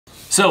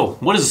So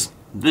what does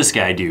this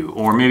guy do?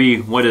 Or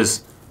maybe what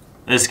does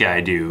this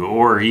guy do?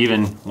 Or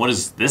even what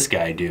does this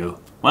guy do?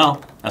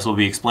 Well, that's what we'll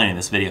be explaining in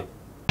this video.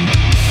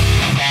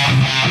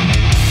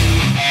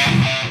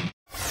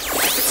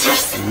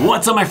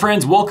 What's up, my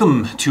friends?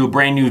 Welcome to a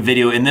brand new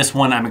video. In this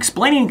one, I'm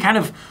explaining kind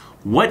of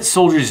what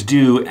soldiers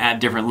do at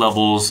different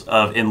levels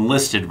of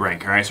enlisted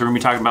rank. All right, so we're gonna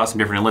be talking about some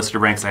different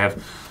enlisted ranks. I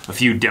have a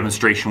few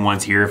demonstration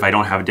ones here. If I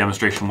don't have a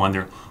demonstration one,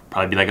 there'll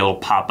probably be like a little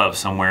pop-up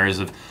somewhere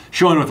of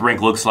showing what the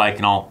rank looks like,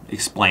 and I'll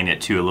explain it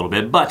too a little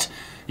bit. But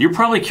you're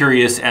probably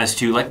curious as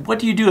to, like, what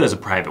do you do as a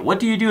private? What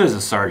do you do as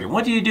a sergeant?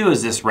 What do you do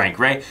as this rank,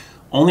 right?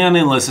 Only on the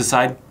enlisted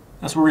side,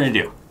 that's what we're gonna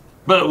do.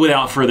 But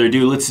without further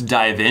ado, let's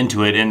dive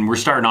into it, and we're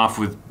starting off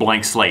with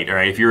blank slate, all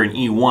right? If you're an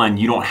E1,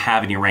 you don't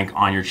have any rank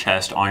on your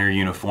chest, on your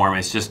uniform.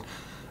 It's just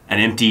an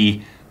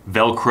empty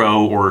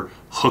Velcro or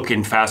hook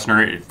and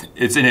fastener.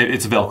 It's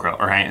Velcro,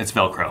 all right? It's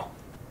Velcro.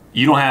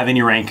 You don't have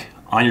any rank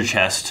on your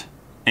chest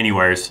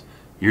anywheres.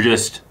 You're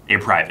just a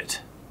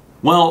private.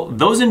 Well,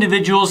 those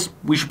individuals,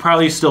 we should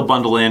probably still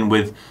bundle in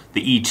with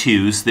the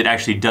E2s that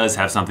actually does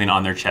have something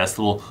on their chest,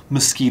 little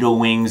mosquito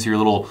wings, your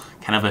little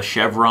kind of a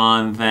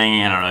chevron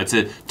thing. I don't know,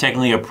 it's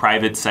technically a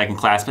private second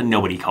class, but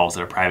nobody calls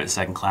it a private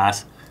second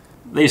class.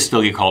 They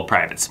still get called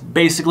privates.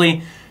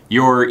 Basically,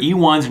 your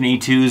E1s and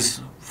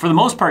E2s, for the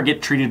most part,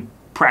 get treated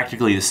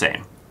practically the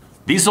same.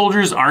 These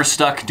soldiers are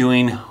stuck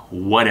doing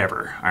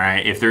whatever, all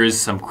right? If there is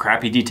some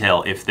crappy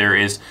detail, if there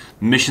is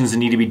missions that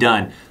need to be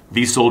done,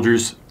 these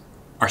soldiers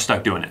are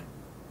stuck doing it.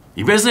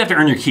 You basically have to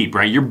earn your keep,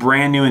 right? You're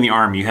brand new in the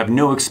Army, you have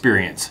no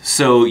experience,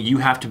 so you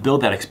have to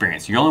build that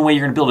experience. The only way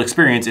you're gonna build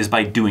experience is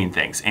by doing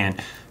things, and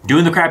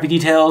doing the crappy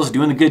details,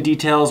 doing the good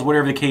details,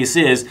 whatever the case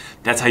is,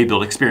 that's how you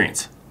build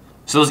experience.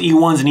 So those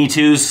E1s and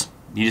E2s,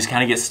 you just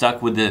kind of get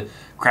stuck with the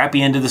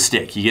crappy end of the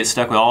stick. You get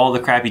stuck with all the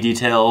crappy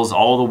details,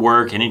 all the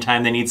work.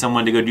 Anytime they need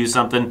someone to go do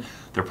something,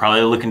 they're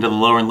probably looking to the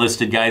lower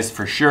enlisted guys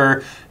for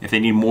sure. If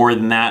they need more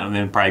than that,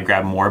 then probably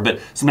grab more,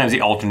 but sometimes they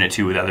alternate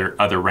too with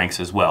other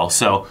ranks as well.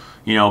 So,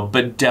 you know,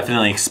 but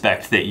definitely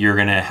expect that you're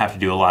gonna have to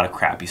do a lot of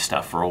crappy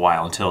stuff for a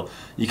while until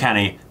you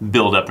kind of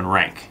build up in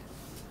rank.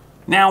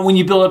 Now, when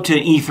you build up to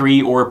an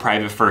E3 or a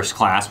private first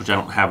class, which I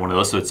don't have one of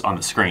those, so it's on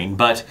the screen,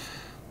 but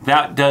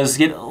that does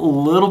get a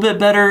little bit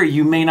better.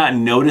 You may not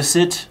notice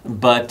it,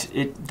 but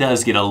it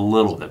does get a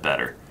little bit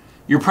better.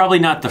 You're probably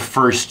not the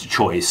first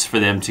choice for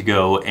them to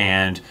go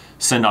and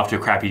send off to a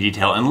crappy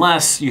detail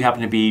unless you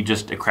happen to be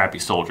just a crappy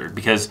soldier,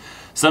 because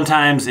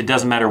sometimes it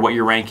doesn't matter what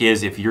your rank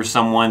is. If you're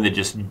someone that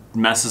just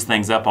messes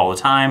things up all the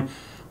time,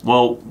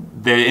 well,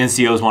 the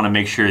NCOs want to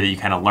make sure that you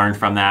kind of learn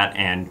from that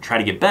and try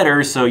to get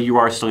better, so you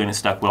are still getting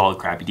stuck with all the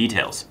crappy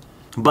details.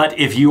 But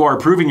if you are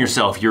proving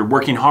yourself, you're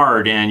working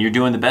hard and you're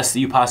doing the best that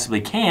you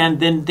possibly can,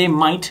 then they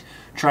might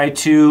try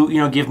to, you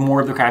know, give more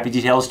of the crappy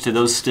details to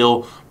those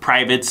still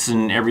privates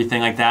and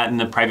everything like that. And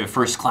the private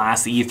first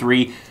class, the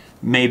E3,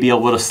 may be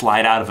able to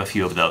slide out of a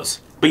few of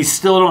those. But you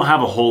still don't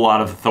have a whole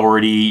lot of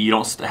authority. You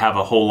don't have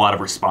a whole lot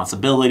of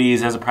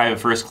responsibilities as a private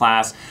first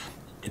class.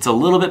 It's a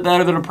little bit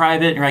better than a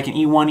private. You're like an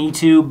E1,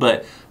 E2,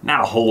 but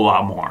not a whole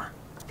lot more.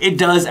 It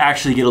does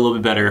actually get a little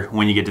bit better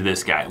when you get to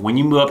this guy. When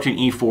you move up to an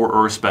E4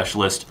 or a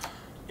specialist,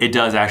 it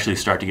does actually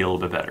start to get a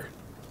little bit better.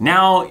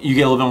 Now you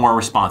get a little bit more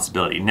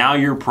responsibility. Now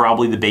you're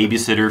probably the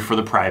babysitter for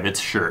the privates,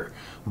 sure,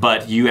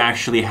 but you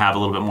actually have a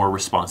little bit more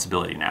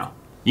responsibility now.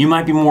 You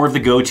might be more of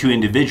the go-to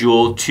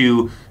individual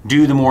to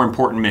do the more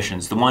important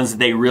missions, the ones that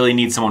they really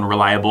need someone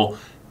reliable.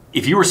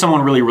 If you were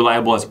someone really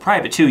reliable as a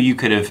private too, you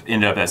could have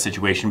ended up in that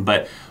situation,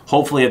 but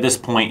hopefully at this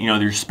point, you know,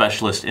 your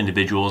specialist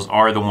individuals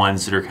are the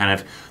ones that are kind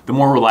of the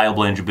more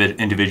reliable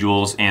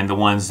individuals and the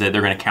ones that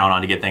they're gonna count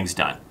on to get things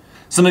done.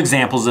 Some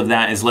examples of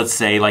that is, let's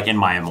say, like in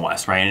my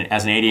MOS, right?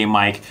 As an 88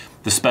 Mike,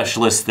 the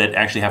specialists that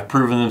actually have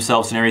proven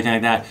themselves and everything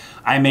like that,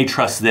 I may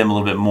trust them a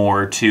little bit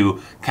more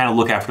to kind of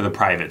look after the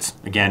privates.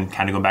 Again,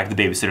 kind of going back to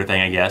the babysitter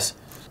thing, I guess.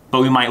 But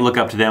we might look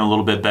up to them a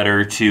little bit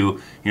better to,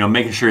 you know,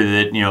 making sure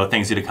that, you know,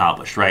 things get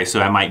accomplished, right? So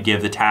I might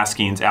give the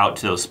taskings out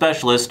to those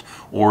specialists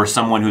or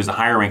someone who's a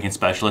higher ranking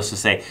specialist to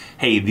say,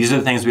 hey, these are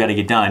the things we got to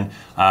get done.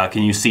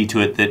 Can you see to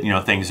it that, you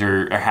know, things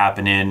are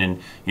happening, and,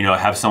 you know,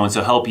 have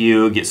so-and-so help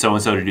you, get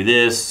so-and-so to do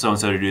this,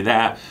 so-and-so to do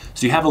that.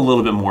 So you have a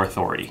little bit more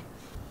authority.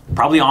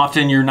 Probably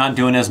often you're not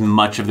doing as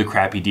much of the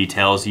crappy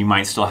details. You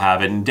might still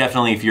have it. And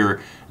definitely if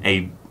you're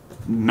a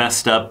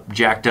messed up,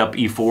 jacked up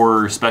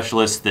E4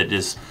 specialist that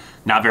is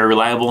not very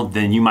reliable,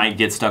 then you might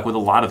get stuck with a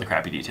lot of the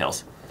crappy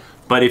details.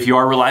 But if you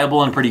are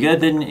reliable and pretty good,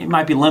 then it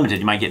might be limited.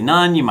 You might get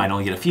none, you might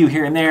only get a few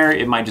here and there.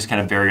 It might just kind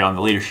of vary on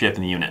the leadership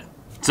in the unit.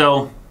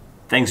 So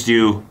things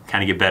do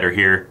kind of get better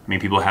here. I mean,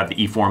 people have the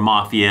E4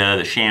 Mafia,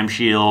 the Sham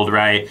Shield,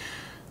 right?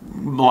 A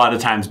lot of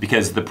times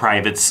because the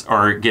privates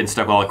are getting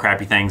stuck with all the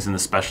crappy things and the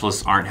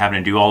specialists aren't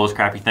having to do all those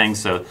crappy things.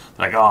 So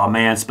they're like, oh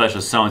man,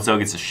 specialist so-and-so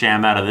gets a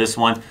sham out of this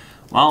one.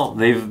 Well,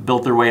 they've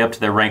built their way up to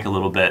their rank a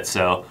little bit.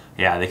 So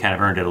yeah, they kind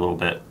of earned it a little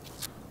bit.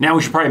 Now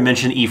we should probably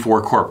mention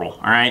E4 Corporal,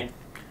 all right?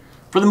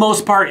 For the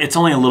most part, it's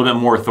only a little bit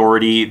more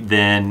authority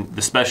than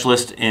the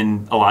specialist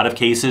in a lot of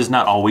cases,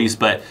 not always,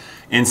 but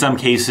in some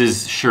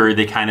cases, sure,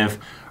 they kind of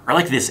are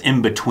like this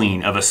in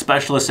between of a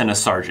specialist and a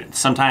sergeant.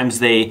 Sometimes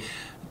they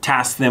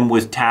task them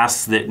with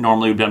tasks that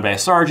normally would be done by a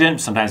sergeant.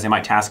 Sometimes they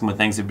might task them with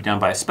things that would be done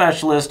by a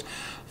specialist.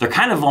 They're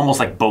kind of almost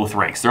like both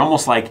ranks. They're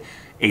almost like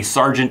a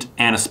sergeant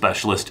and a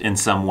specialist in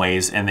some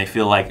ways, and they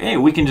feel like, hey,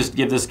 we can just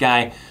give this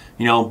guy,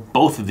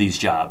 both of these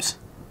jobs.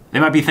 They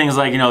might be things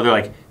like, they're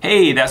like,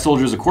 hey, that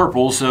soldier's a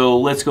corporal, so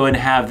let's go ahead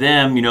and have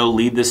them,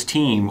 lead this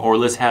team, or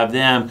let's have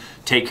them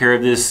take care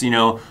of this,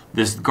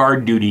 this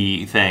guard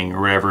duty thing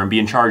or whatever, and be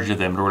in charge of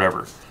them or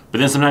whatever. But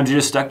then sometimes you're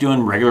just stuck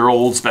doing regular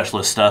old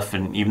specialist stuff,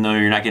 and even though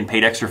you're not getting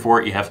paid extra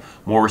for it, you have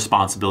more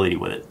responsibility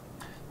with it.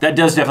 That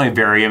does definitely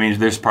vary. I mean,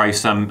 there's probably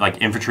some like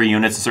infantry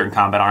units and certain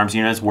combat arms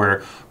units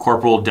where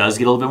corporal does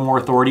get a little bit more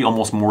authority,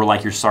 almost more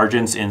like your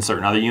sergeants in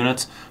certain other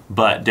units,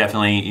 but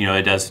definitely,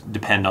 it does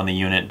depend on the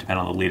unit, depend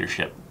on the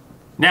leadership.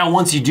 Now,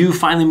 once you do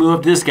finally move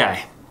up to this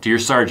guy, to your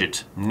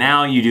sergeant,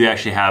 now you do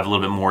actually have a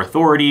little bit more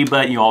authority,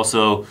 but you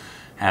also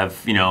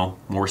have,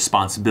 more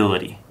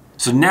responsibility.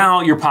 So now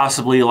you're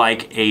possibly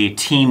like a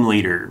team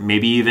leader.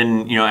 Maybe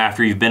even,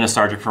 after you've been a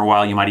sergeant for a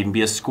while, you might even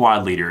be a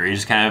squad leader. It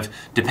just kind of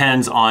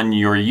depends on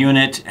your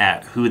unit,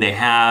 at who they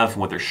have,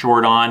 what they're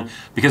short on,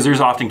 because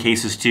there's often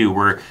cases too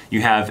where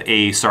you have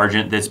a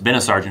sergeant that's been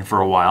a sergeant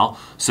for a while,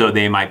 so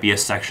they might be a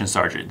section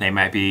sergeant, they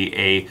might be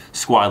a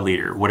squad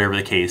leader, whatever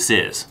the case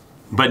is.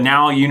 But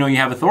now you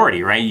have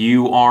authority, right?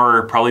 You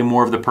are probably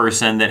more of the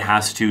person that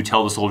has to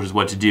tell the soldiers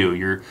what to do.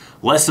 You're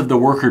less of the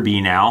worker bee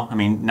now. I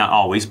mean, not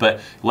always, but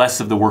less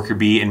of the worker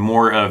bee and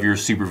more of your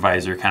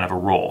supervisor kind of a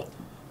role.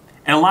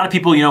 And a lot of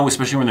people,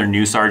 especially when they're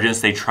new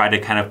sergeants, they try to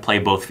kind of play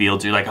both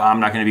fields. You're like, oh, I'm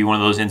not going to be one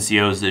of those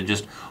NCOs that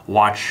just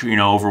watch,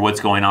 over what's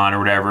going on or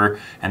whatever.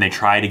 And they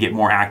try to get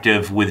more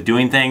active with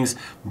doing things.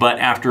 But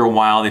after a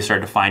while, they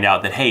start to find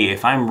out that, hey,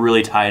 if I'm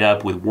really tied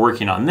up with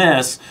working on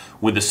this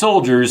with the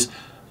soldiers,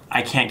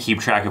 I can't keep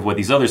track of what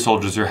these other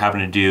soldiers are having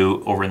to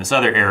do over in this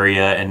other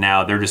area, and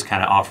now they're just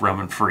kind of off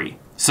roaming free.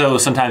 So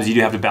sometimes you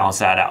do have to balance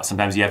that out.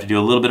 Sometimes you have to do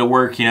a little bit of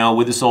work,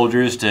 with the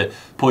soldiers to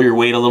pull your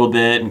weight a little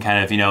bit and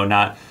kind of,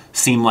 not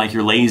seem like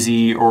you're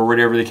lazy or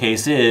whatever the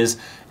case is.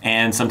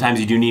 And sometimes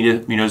you do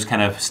need to, just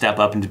kind of step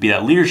up and to be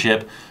that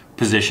leadership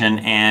position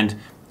and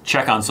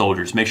check on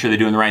soldiers, make sure they're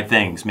doing the right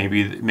things,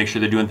 maybe make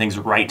sure they're doing things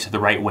right the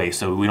right way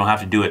so we don't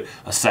have to do it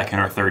a second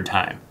or third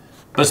time.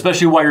 But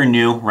especially while you're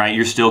new, right,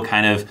 you're still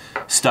kind of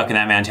stuck in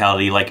that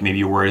mentality like maybe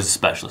you were as a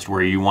specialist,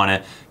 where you want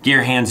to get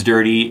your hands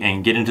dirty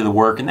and get into the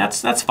work, and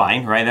that's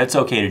fine, right? That's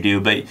okay to do,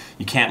 but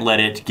you can't let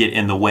it get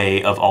in the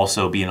way of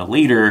also being a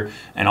leader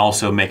and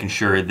also making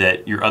sure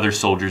that your other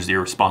soldiers that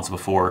you're responsible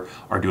for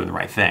are doing the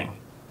right thing.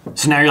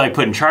 So now you're like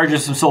put in charge of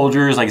some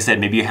soldiers. Like I said,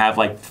 maybe you have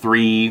like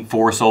 3,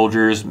 4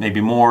 soldiers,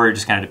 maybe more. It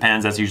just kind of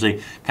depends. That's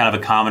usually kind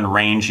of a common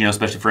range,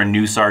 especially for a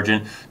new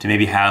sergeant, to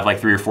maybe have like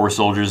 3 or 4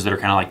 soldiers that are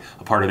kind of like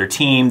a part of their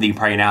team that you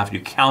probably now have to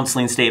do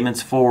counseling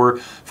statements for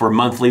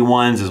monthly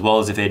ones, as well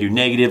as if they do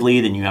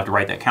negatively, then you have to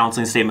write that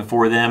counseling statement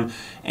for them.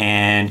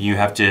 And you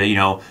have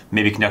to,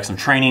 maybe conduct some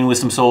training with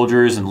some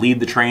soldiers and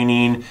lead the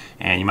training.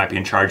 And you might be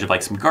in charge of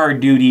like some guard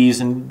duties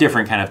and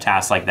different kind of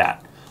tasks like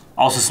that.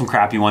 Also some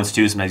crappy ones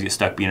too. Sometimes you get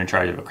stuck being in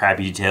charge of a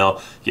crappy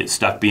detail. You get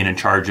stuck being in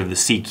charge of the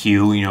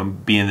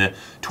CQ, being the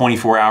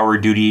 24-hour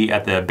duty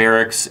at the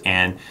barracks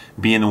and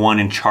being the one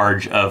in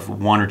charge of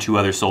 1 or 2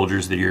 other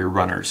soldiers that are your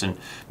runners and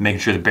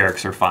making sure the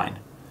barracks are fine.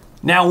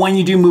 Now, when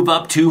you do move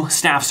up to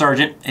staff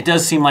sergeant, it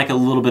does seem like a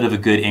little bit of a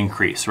good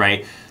increase,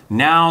 right?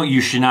 Now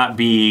you should not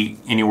be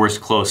anywhere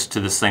close to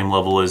the same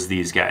level as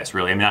these guys,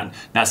 really. I'm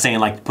not saying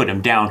like put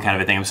them down kind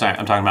of a thing. I'm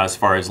talking about as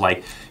far as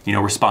like,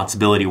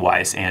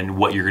 responsibility-wise and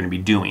what you're going to be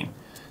doing.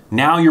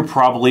 Now you're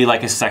probably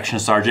like a section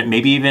sergeant,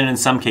 maybe even in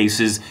some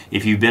cases,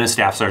 if you've been a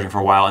staff sergeant for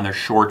a while and they're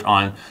short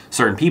on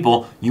certain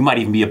people, you might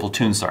even be a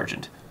platoon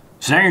sergeant.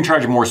 So now you're in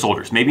charge of more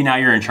soldiers. Maybe now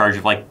you're in charge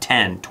of like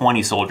 10,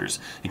 20 soldiers.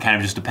 It kind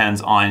of just depends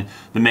on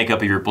the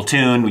makeup of your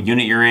platoon, what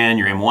unit you're in,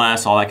 your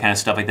MOS, all that kind of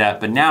stuff like that.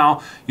 But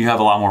now you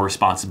have a lot more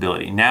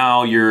responsibility.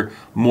 Now you're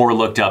more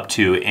looked up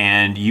to,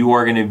 and you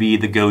are going to be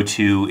the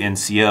go-to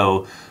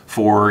NCO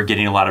for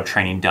getting a lot of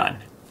training done.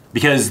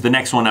 Because the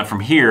next one up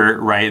from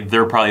here, right,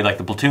 they're probably like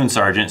the platoon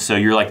sergeant, so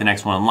you're like the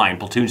next one in line.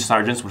 Platoon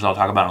sergeants, which I'll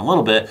talk about in a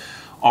little bit,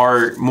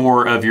 are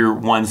more of your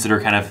ones that are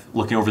kind of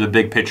looking over the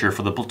big picture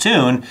for the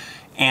platoon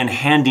and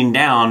handing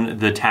down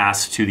the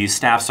tasks to these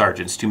staff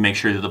sergeants to make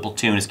sure that the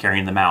platoon is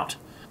carrying them out.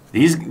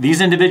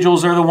 These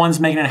individuals are the ones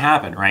making it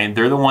happen, right?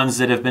 They're the ones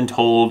that have been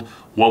told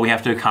what we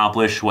have to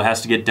accomplish, what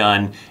has to get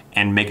done,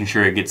 and making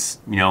sure it gets,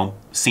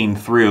 seen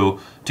through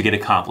to get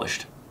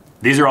accomplished.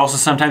 These are also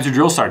sometimes your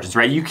drill sergeants,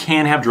 right? You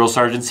can have drill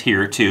sergeants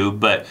here too,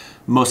 but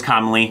most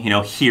commonly,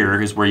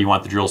 here is where you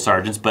want the drill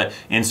sergeants. But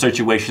in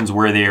situations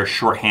where they are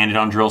shorthanded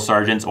on drill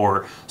sergeants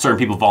or certain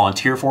people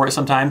volunteer for it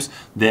sometimes,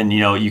 then,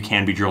 you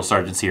can be drill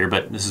sergeants here,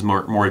 but this is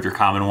more of your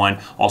common one.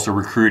 Also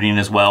recruiting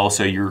as well.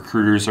 So your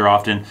recruiters are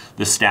often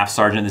the staff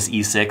sergeant, this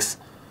E6.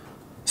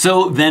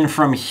 So then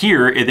from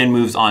here, it then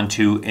moves on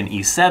to an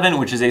E7,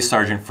 which is a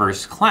sergeant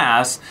first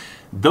class.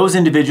 Those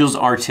individuals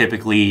are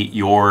typically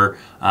your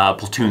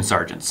platoon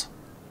sergeants.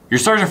 Your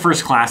sergeant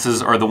first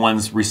classes are the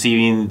ones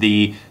receiving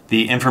the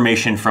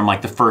information from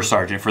like the first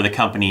sergeant for the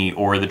company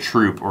or the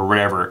troop or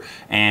whatever.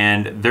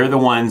 And they're the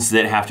ones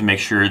that have to make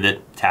sure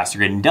that tasks are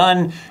getting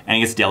done and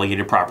it gets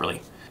delegated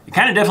properly. It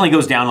kind of definitely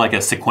goes down like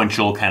a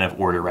sequential kind of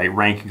order, right?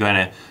 Rank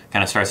kind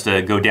of starts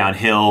to go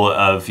downhill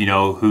of, you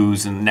know,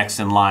 who's next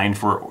in line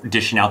for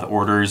dishing out the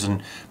orders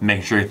and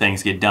making sure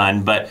things get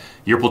done. But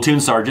your platoon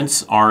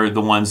sergeants are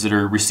the ones that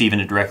are receiving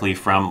it directly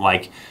from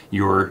like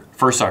your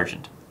first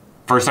sergeant.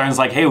 First sergeant's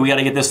like, hey, we got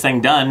to get this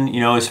thing done,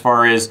 you know, as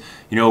far as,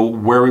 you know,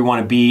 where we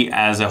want to be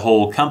as a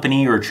whole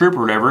company or troop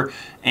or whatever.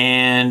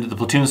 And the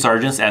platoon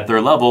sergeants at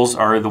their levels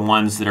are the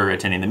ones that are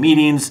attending the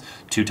meetings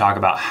to talk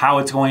about how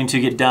it's going to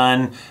get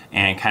done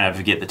and kind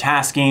of get the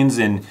taskings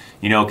and,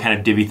 you know, kind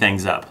of divvy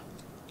things up.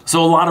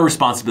 So a lot of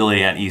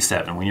responsibility at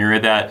E7. When you're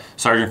at that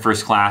sergeant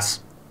first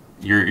class,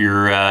 you're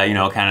you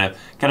know, kind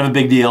of a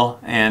big deal,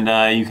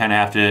 and you kind of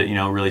have to, you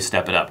know, really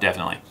step it up,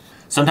 definitely.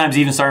 Sometimes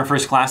even sergeant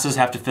first classes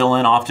have to fill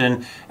in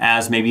often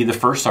as maybe the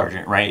first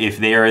sergeant, right? If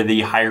they are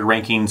the higher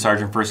ranking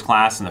sergeant first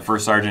class and the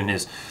first sergeant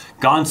is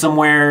gone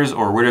somewheres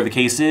or whatever the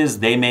case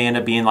is, they may end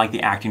up being like the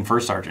acting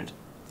first sergeant.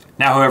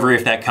 Now, however,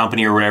 if that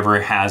company or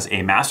whatever has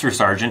a master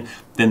sergeant,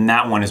 then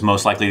that one is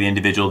most likely the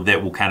individual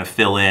that will kind of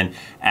fill in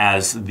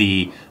as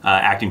the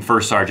acting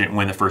first sergeant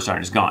when the first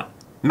sergeant is gone.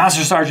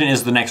 Master sergeant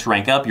is the next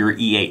rank up, your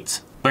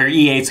E8s. But your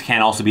E8s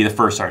can also be the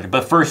first sergeant.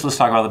 But first, let's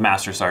talk about the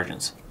master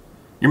sergeants.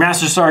 Your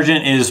master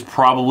sergeant is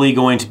probably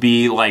going to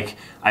be like,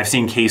 I've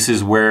seen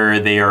cases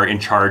where they are in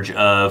charge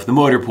of the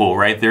motor pool,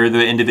 right? They're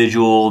the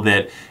individual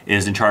that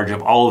is in charge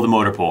of all of the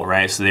motor pool,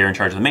 right? So they're in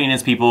charge of the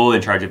maintenance people,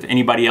 in charge of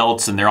anybody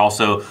else, and they're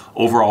also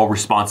overall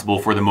responsible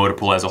for the motor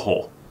pool as a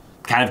whole.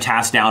 Kind of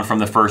tasked down from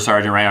the first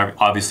sergeant, right?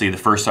 Obviously the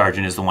first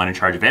sergeant is the one in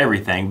charge of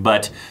everything,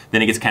 but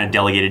then it gets kind of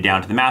delegated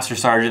down to the master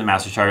sergeant. The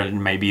master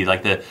sergeant may be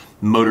like the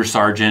motor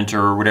sergeant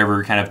or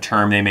whatever kind of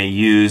term they may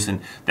use, and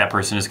that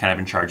person is kind of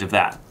in charge of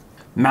that.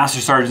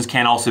 Master sergeants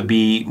can also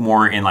be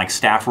more in like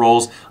staff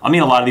roles. I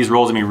mean, a lot of these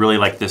roles, I mean, really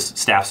like this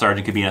staff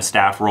sergeant could be in a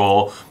staff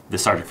role, the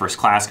sergeant first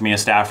class can be in a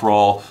staff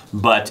role,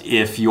 but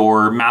if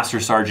your master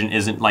sergeant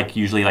isn't like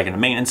usually like in a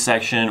maintenance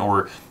section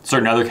or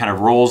certain other kind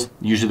of roles,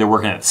 usually they're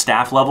working at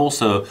staff level,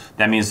 so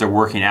that means they're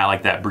working at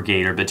like that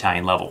brigade or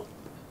battalion level.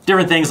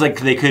 Different things,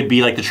 like they could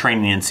be like the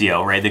training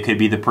NCO, right? They could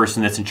be the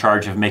person that's in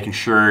charge of making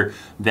sure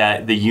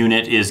that the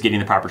unit is getting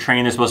the proper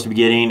training they're supposed to be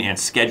getting and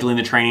scheduling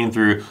the training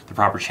through the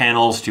proper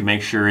channels to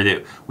make sure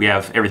that we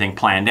have everything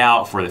planned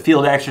out for the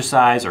field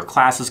exercise or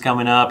classes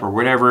coming up or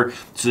whatever.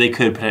 So they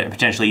could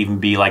potentially even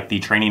be like the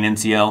training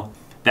NCO.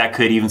 That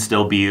could even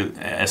still be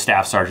a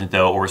staff sergeant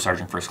though, or a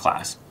sergeant first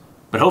class.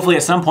 But hopefully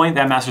at some point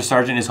that master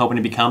sergeant is hoping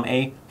to become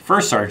a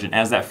first sergeant,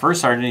 as that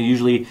first sergeant is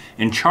usually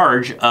in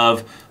charge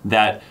of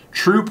that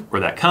troop or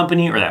that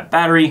company or that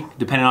battery,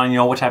 depending on, you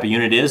know, what type of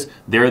unit it is.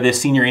 They're the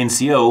senior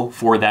NCO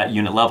for that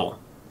unit level.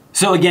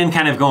 So again,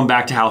 kind of going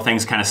back to how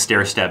things kind of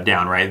stair step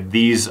down, right?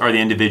 These are the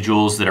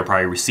individuals that are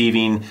probably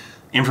receiving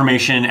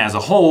information as a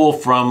whole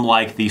from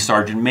like the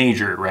sergeant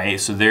major, right?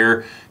 So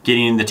they're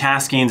getting the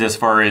taskings as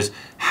far as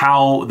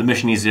how the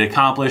mission needs to be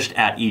accomplished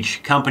at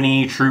each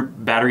company, troop,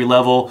 battery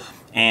level,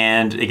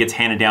 and it gets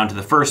handed down to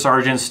the first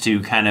sergeants to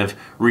kind of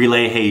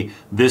relay, hey,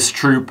 this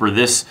troop or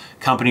this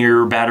company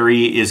or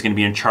battery is going to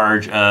be in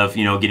charge of,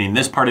 you know, getting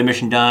this part of the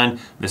mission done.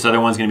 This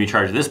other one's going to be in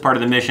charge of this part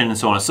of the mission, and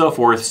so on and so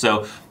forth.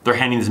 So they're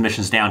handing these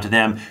missions down to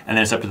them, and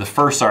then it's up to the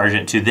first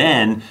sergeant to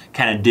then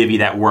kind of divvy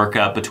that work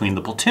up between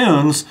the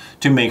platoons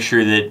to make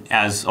sure that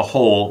as a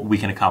whole we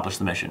can accomplish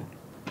the mission.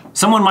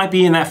 Someone might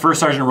be in that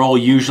first sergeant role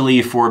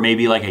usually for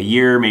maybe like a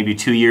year, maybe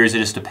 2 years, it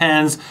just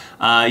depends.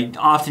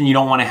 Often you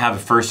don't want to have a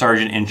first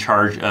sergeant in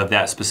charge of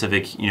that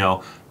specific, you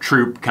know,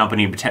 troop,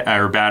 company,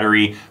 or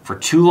battery for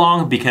too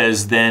long,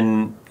 because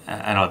then,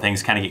 I don't know,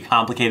 things kind of get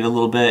complicated a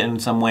little bit in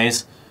some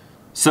ways.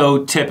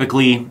 So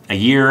typically a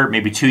year,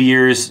 maybe 2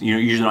 years, you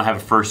usually don't have a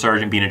first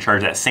sergeant being in charge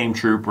of that same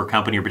troop or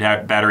company or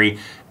battery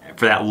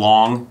for that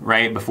long,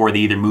 right, before they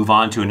either move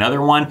on to another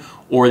one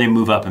or they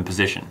move up in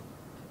position.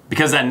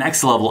 Because that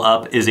next level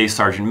up is a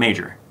sergeant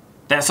major.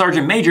 That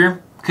sergeant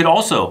major could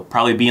also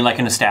probably be like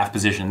in a staff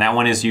position. That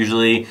one is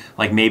usually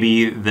like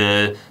maybe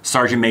the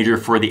sergeant major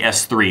for the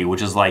S3,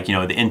 which is like, you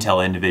know, the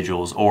intel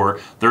individuals, or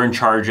they're in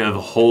charge of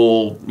a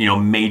whole, you know,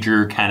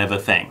 major kind of a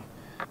thing.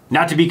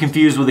 Not to be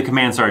confused with the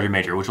command sergeant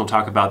major, which we'll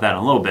talk about that in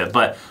a little bit,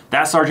 but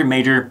that sergeant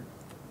major,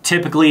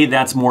 typically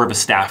that's more of a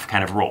staff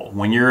kind of role.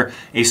 When you're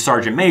a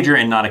sergeant major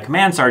and not a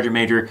command sergeant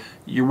major,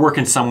 you're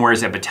working somewhere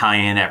at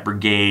battalion, at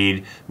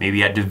brigade,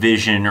 maybe at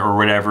division or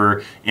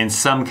whatever, in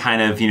some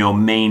kind of, you know,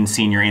 main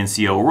senior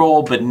NCO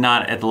role, but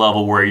not at the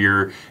level where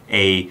you're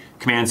a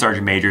command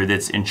sergeant major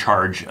that's in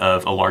charge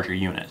of a larger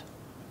unit.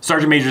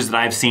 Sergeant majors that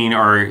I've seen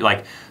are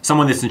like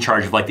someone that's in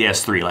charge of like the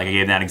S3, like I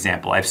gave that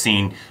example. I've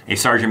seen a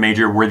sergeant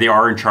major where they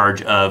are in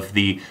charge of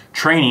the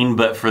training,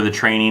 but for the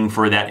training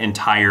for that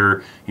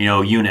entire, you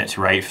know, unit,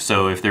 right?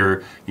 So if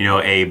they're, you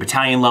know, a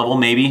battalion level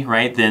maybe,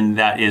 right, then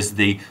that is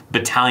the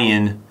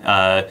battalion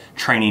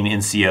training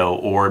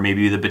NCO, or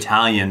maybe the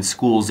battalion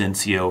schools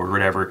NCO or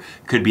whatever,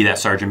 could be that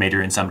sergeant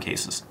major in some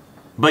cases.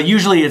 But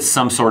usually it's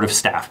some sort of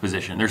staff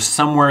position. There's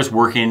somewheres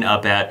working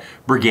up at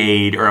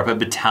brigade or up at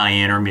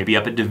battalion or maybe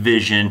up at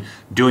division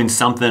doing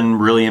something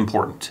really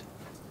important.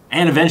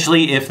 And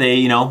eventually if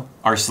they,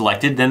 are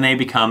selected, then they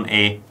become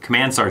a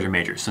command sergeant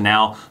major. So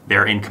now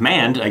they're in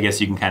command, I guess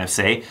you can kind of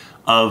say,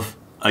 of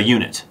a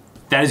unit.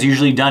 That is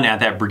usually done at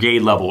that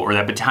brigade level or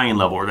that battalion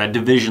level or that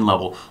division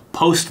level,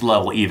 post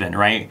level even,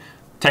 right?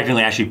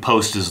 Technically, actually,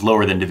 post is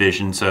lower than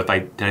division. So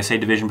did I say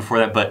division before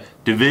that? But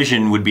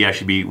division would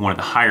actually be one of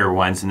the higher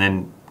ones, and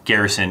then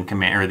garrison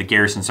command, or the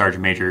garrison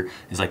sergeant major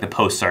is like the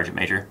post sergeant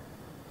major.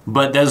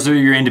 But those are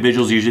your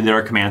individuals usually that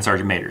are command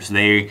sergeant majors.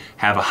 They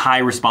have a high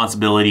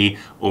responsibility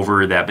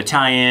over that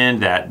battalion,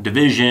 that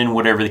division,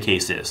 whatever the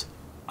case is.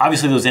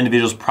 Obviously, those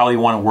individuals probably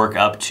want to work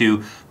up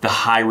to the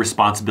high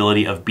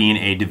responsibility of being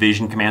a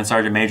division command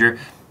sergeant major.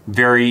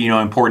 Very,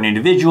 important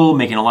individual,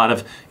 making a lot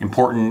of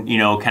important,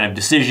 kind of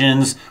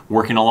decisions,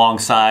 working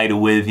alongside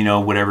with,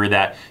 whatever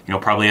that,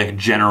 probably like a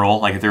general,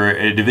 like if they're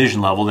at a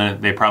division level, then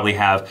they probably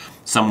have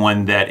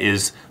someone that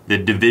is the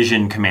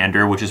division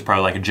commander, which is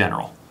probably like a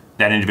general.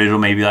 That individual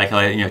may be like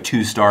a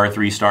 2-star,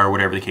 3-star,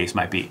 whatever the case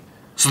might be.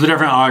 So the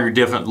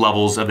different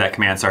levels of that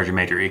command sergeant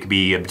major. It could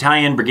be a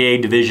battalion,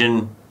 brigade,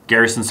 division,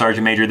 garrison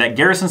sergeant major. That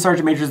garrison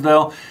sergeant major,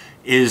 though,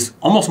 is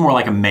almost more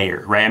like a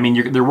mayor, right? I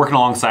mean, they're working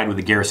alongside with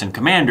the garrison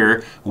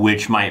commander,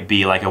 which might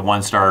be like a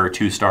 1-star or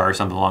 2-star or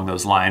something along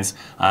those lines,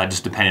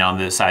 just depending on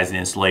the size of the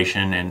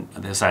installation and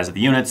the size of the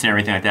units and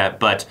everything like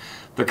that. But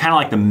they're kind of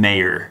like the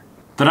mayor.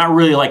 They're not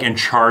really like in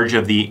charge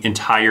of the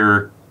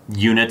entire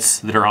units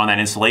that are on that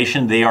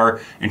installation. They are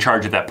in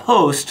charge of that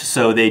post,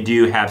 so they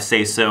do have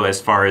say-so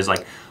as far as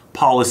like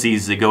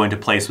policies that go into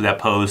place with that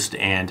post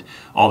and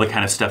all the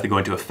kind of stuff that go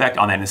into effect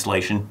on that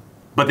installation.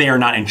 But they are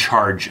not in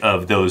charge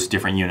of those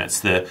different units.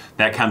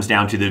 That comes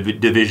down to the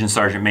division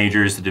sergeant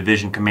majors, the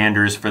division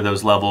commanders for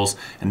those levels,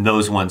 and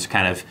those ones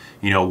kind of,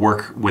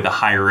 work with a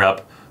higher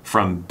up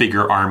from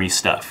bigger army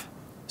stuff.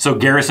 So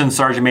garrison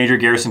sergeant major,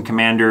 garrison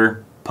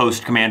commander,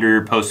 post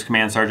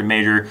command sergeant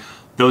major,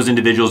 those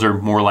individuals are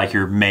more like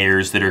your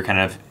mayors that are kind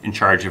of in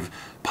charge of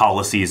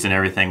policies and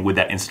everything with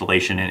that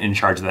installation and in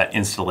charge of that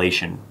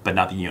installation, but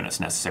not the units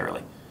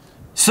necessarily.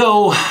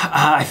 So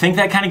I think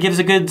that kind of gives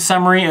a good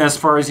summary as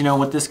far as,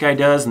 what this guy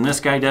does and this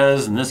guy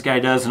does and this guy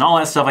does and all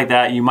that stuff like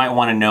that. You might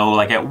want to know,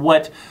 like, at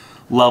what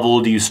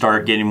level do you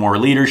start getting more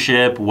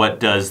leadership? What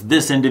does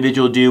this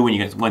individual do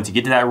once you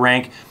get to that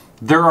rank?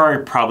 There are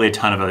probably a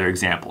ton of other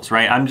examples,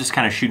 right? I'm just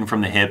kind of shooting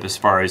from the hip as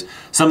far as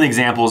some of the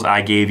examples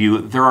I gave you.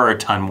 There are a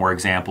ton more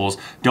examples.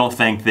 Don't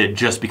think that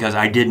just because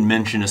I didn't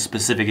mention a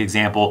specific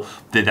example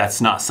that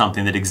that's not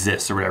something that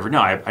exists or whatever. No,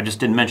 I just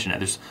didn't mention it.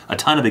 There's a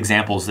ton of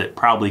examples that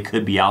probably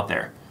could be out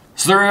there.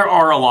 So there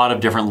are a lot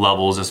of different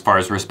levels as far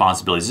as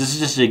responsibilities. This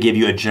is just to give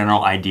you a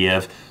general idea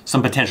of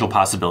some potential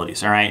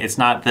possibilities, all right? It's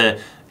not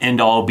the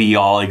end-all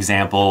be-all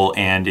example,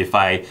 and if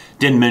I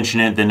didn't mention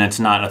it, then it's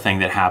not a thing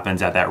that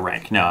happens at that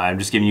rank. No, I'm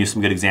just giving you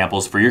some good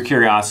examples for your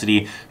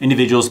curiosity.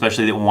 Individuals,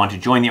 especially that want to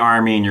join the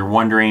Army and you're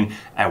wondering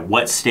at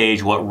what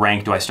stage, what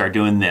rank do I start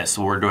doing this,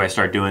 or do I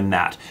start doing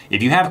that?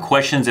 If you have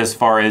questions as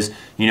far as,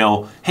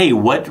 hey,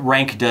 what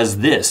rank does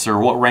this, or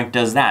what rank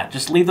does that,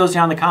 just leave those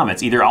down in the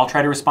comments. Either I'll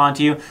try to respond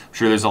to you. I'm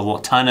sure there's a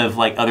ton of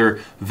like other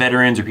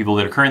veterans or people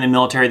that are currently in the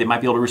military that might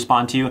be able to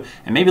respond to you,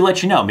 and maybe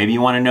let you know. Maybe you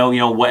want to know,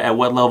 at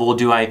what level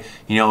do I,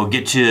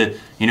 get to,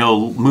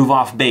 move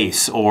off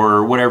base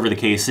or whatever the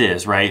case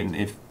is, right? And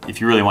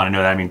if you really want to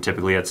know that, I mean,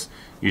 typically it's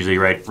usually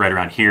right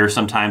around here.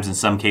 Sometimes in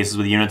some cases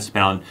with units,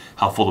 depending on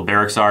how full the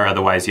barracks are.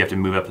 Otherwise, you have to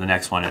move up to the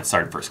next one at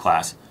sergeant first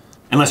class.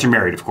 Unless you're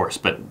married, of course.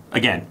 But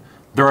again,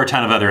 there are a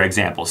ton of other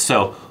examples.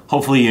 So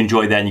hopefully you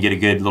enjoyed that and you get a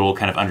good little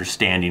kind of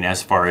understanding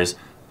as far as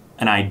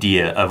an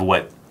idea of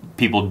what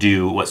people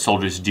do, what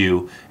soldiers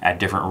do at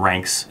different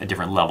ranks, at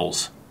different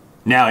levels.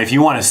 Now, if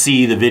you want to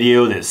see the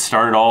video that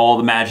started all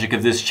the magic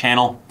of this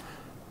channel,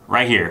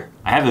 right here,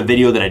 I have a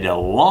video that I did a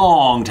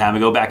long time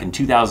ago, back in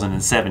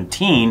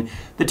 2017,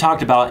 that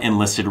talked about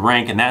enlisted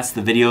rank, and that's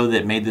the video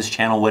that made this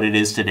channel what it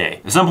is today.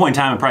 At some point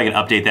in time, I'm probably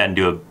going to update that and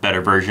do a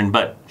better version,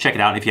 but check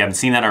it out if you haven't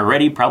seen that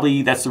already.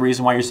 Probably that's the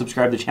reason why you're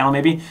subscribed to the channel,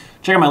 maybe.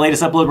 Check out my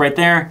latest upload right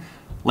there.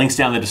 Links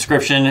down in the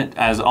description.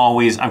 As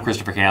always, I'm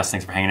Christopher Chaos.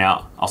 Thanks for hanging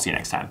out. I'll see you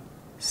next time.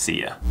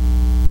 See ya.